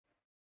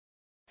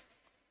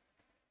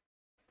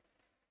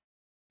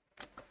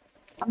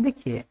अब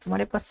देखिए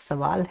हमारे पास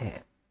सवाल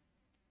है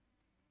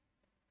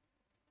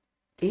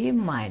a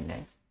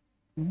माइनस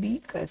बी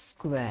का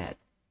स्क्वायर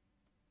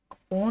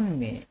अपॉन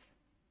में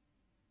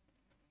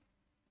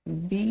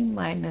b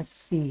माइनस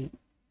सी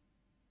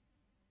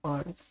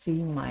और c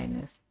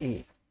माइनस ए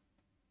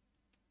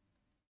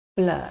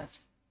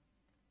प्लस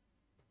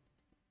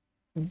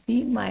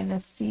b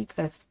माइनस सी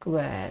का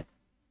स्क्वायर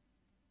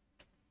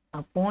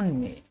अपॉन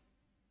में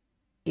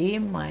a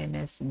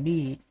माइनस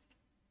बी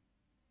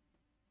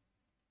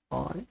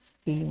और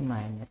c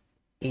माइनस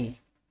ए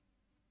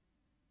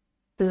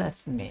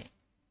प्लस में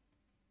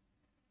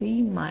c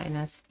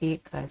माइनस ए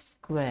का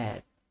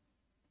स्क्वायर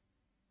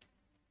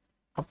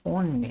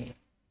अपॉन में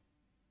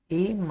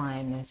a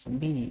माइनस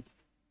बी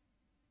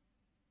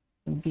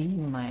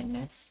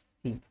माइनस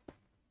सी।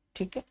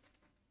 ठीक है,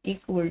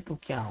 इक्वल टू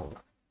क्या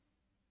होगा।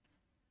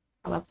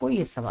 अब आपको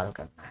ये सवाल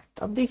करना है।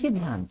 तो अब देखिए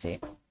ध्यान से,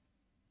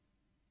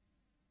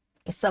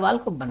 इस सवाल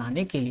को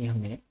बनाने के लिए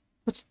हमें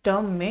कुछ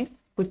टर्म में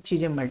कुछ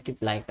चीजें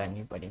मल्टीप्लाई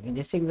करनी पड़ेंगी।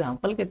 जैसे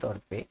एग्जांपल के तौर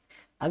पे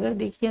अगर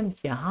देखिए हम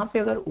यहाँ पे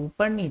अगर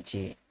ऊपर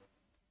नीचे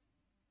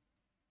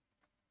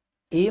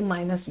a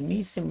माइनस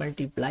बी से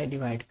मल्टीप्लाई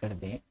डिवाइड कर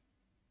दें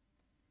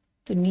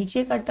तो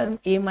नीचे का term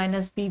a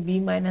minus B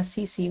minus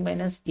C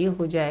minus ए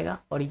हो जाएगा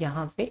और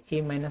यहाँ पे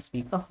a माइनस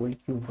बी का होल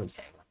क्यूब हो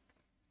जाएगा।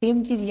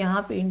 सेम चीज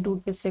यहाँ पे इंटू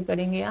किससे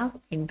करेंगे, आप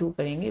इंटू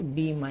करेंगे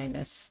b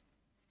माइनस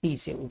सी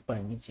से ऊपर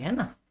नीचे, है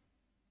ना।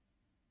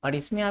 और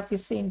इसमें आप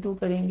किससे इंटू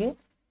करेंगे,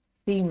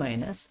 c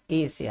माइनस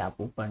ए से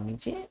आप ऊपर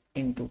नीचे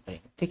इंटू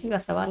करेंगे। देखिएगा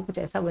सवाल कुछ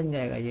ऐसा बन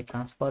जाएगा, ये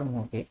ट्रांसफॉर्म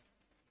होके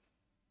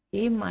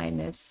a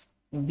माइनस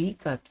बी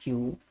का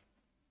क्यूब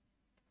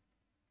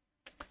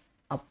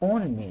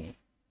अपॉन में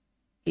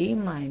a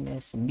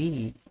माइनस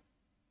बी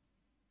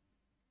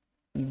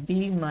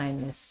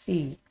माइनस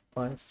सी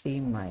और c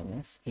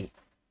माइनस ए,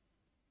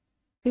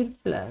 फिर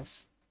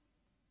प्लस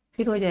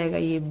फिर हो जाएगा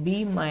ये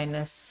b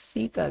माइनस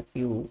सी का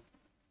क्यूब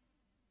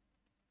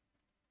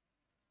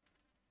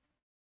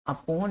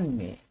अपॉन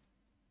में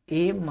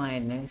a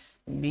माइनस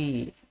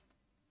बी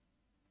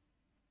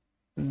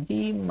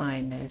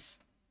माइनस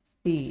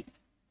सी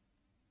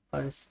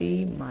और c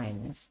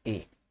माइनस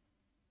ए,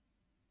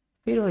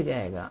 फिर हो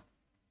जाएगा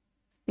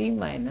c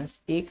माइनस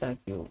ए का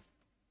क्यूब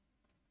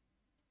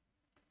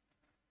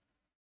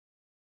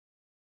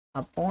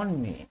अपॉन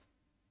में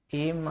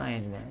a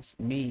minus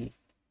B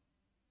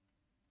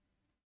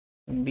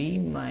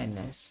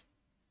minus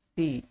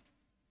C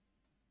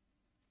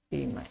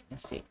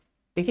minus ए।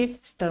 देखिए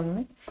इस टर्म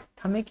में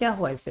हमें क्या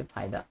हुआ, इससे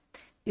फायदा,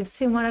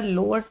 इससे हमारा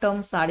लोअर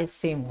टर्म सारे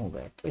सेम हो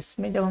गए। तो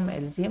इसमें जब हम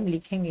एलसीएम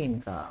लिखेंगे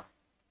इनका,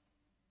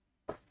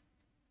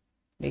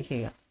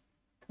 देखिएगा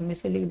हम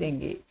इसे लिख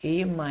देंगे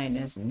a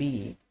माइनस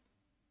बी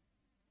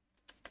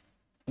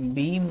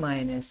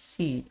माइनस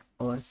सी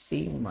और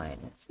c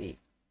माइनस ए,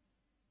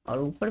 और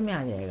ऊपर में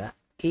आ जाएगा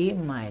a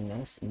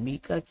माइनस बी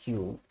का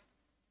क्यूब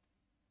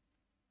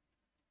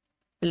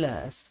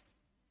प्लस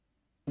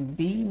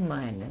b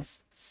माइनस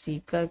सी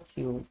का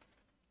क्यूब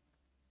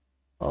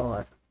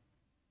और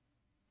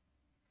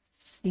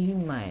c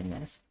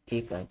माइनस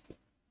ए का क्यूब।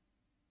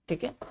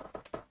 ठीक है,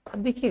 अब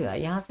देखिएगा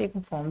यहाँ से एक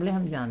फॉर्मूले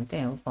हम जानते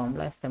हैं, वो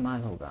फॉर्मूला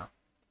इस्तेमाल होगा।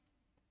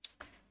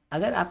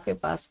 अगर आपके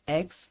पास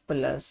x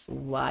plus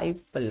Y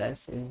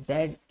plus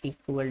Z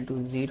equal to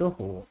 0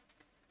 हो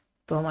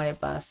तो हमारे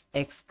पास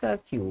x का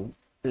क्यूब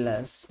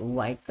प्लस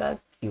वाई का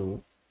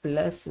क्यूब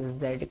प्लस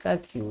जेड का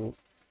क्यूब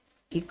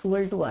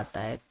इक्वल टू आता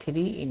है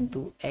 3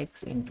 into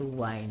x into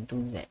Y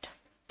into Z.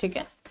 ठीक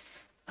है,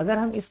 अगर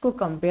हम इसको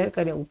कंपेयर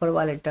करें ऊपर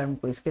वाले टर्म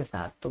को इसके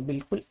साथ, तो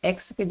बिल्कुल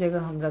x की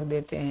जगह हम रख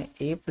देते हैं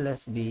a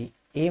plus B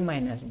A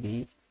minus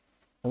B,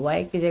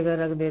 Y की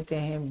जगह रख देते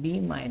हैं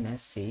b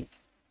माइनस सी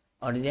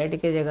और z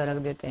की जगह रख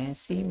देते हैं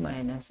c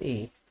माइनस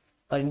ए,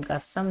 और इनका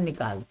सम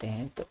निकालते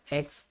हैं तो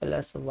x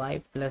plus Y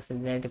plus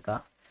Z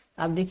का,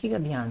 आप देखिएगा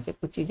ध्यान से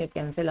कुछ चीज़ें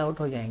कैंसिल आउट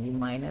हो जाएंगी,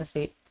 माइनस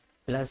ए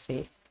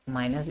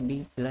minus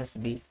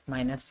B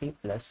minus C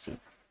plus सी,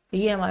 तो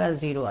ये हमारा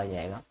 0 आ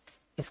जाएगा।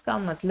 इसका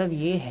मतलब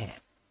ये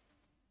है,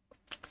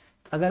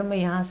 अगर मैं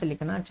यहाँ से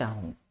लिखना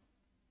चाहूँ,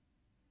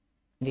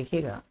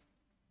 देखिएगा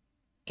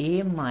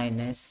a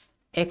माइनस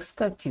एक्स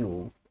का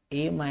क्यूब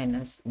a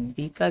माइनस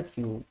बी का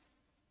क्यूब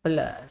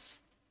प्लस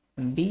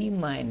b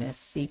माइनस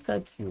सी का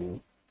क्यूब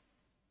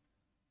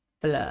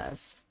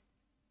प्लस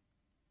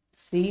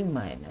c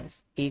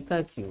माइनस ए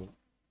का क्यूब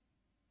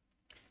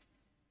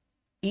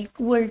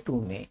इक्वल टू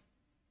में,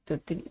 तो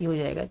हो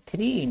जाएगा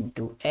 3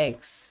 इंटू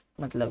एक्स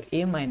मतलब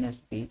a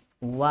minus B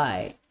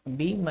Y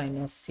b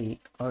minus सी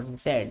और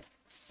z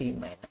c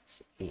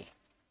माइनस ए।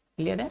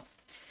 क्लियर है,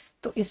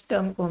 तो इस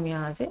टर्म को हम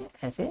यहाँ से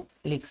ऐसे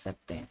लिख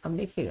सकते हैं। अब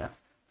देखिएगा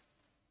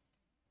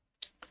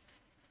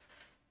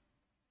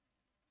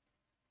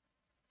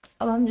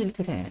अब हम जो लिख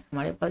रहे हैं,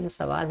 हमारे पास जो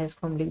सवाल है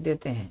इसको हम लिख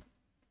देते हैं।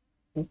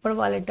 ऊपर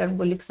वाले टर्म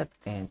को लिख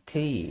सकते हैं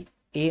 3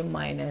 a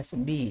माइनस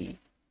बी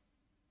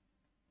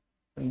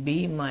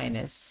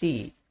माइनस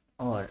सी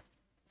और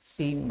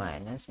c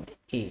माइनस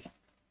ए,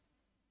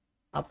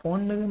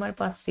 अपॉन में भी हमारे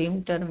पास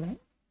सेम टर्म है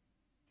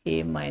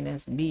a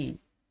माइनस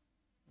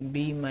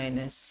बी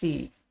माइनस सी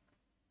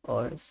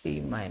और सी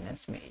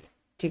माइनस में ए।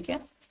 ठीक है,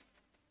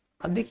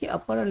 अब देखिए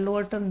अपर और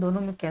लोअर टर्म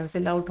दोनों में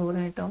कैंसिल आउट हो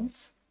रहे हैं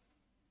टर्म्स।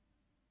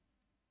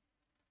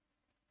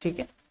 ठीक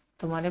है,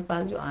 तो हमारे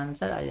पास जो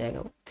आंसर आ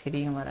जाएगा वो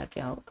 3 हमारा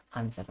क्या होगा,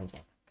 आंसर हो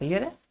जाएगा।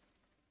 क्लियर है?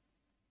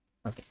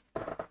 ओके।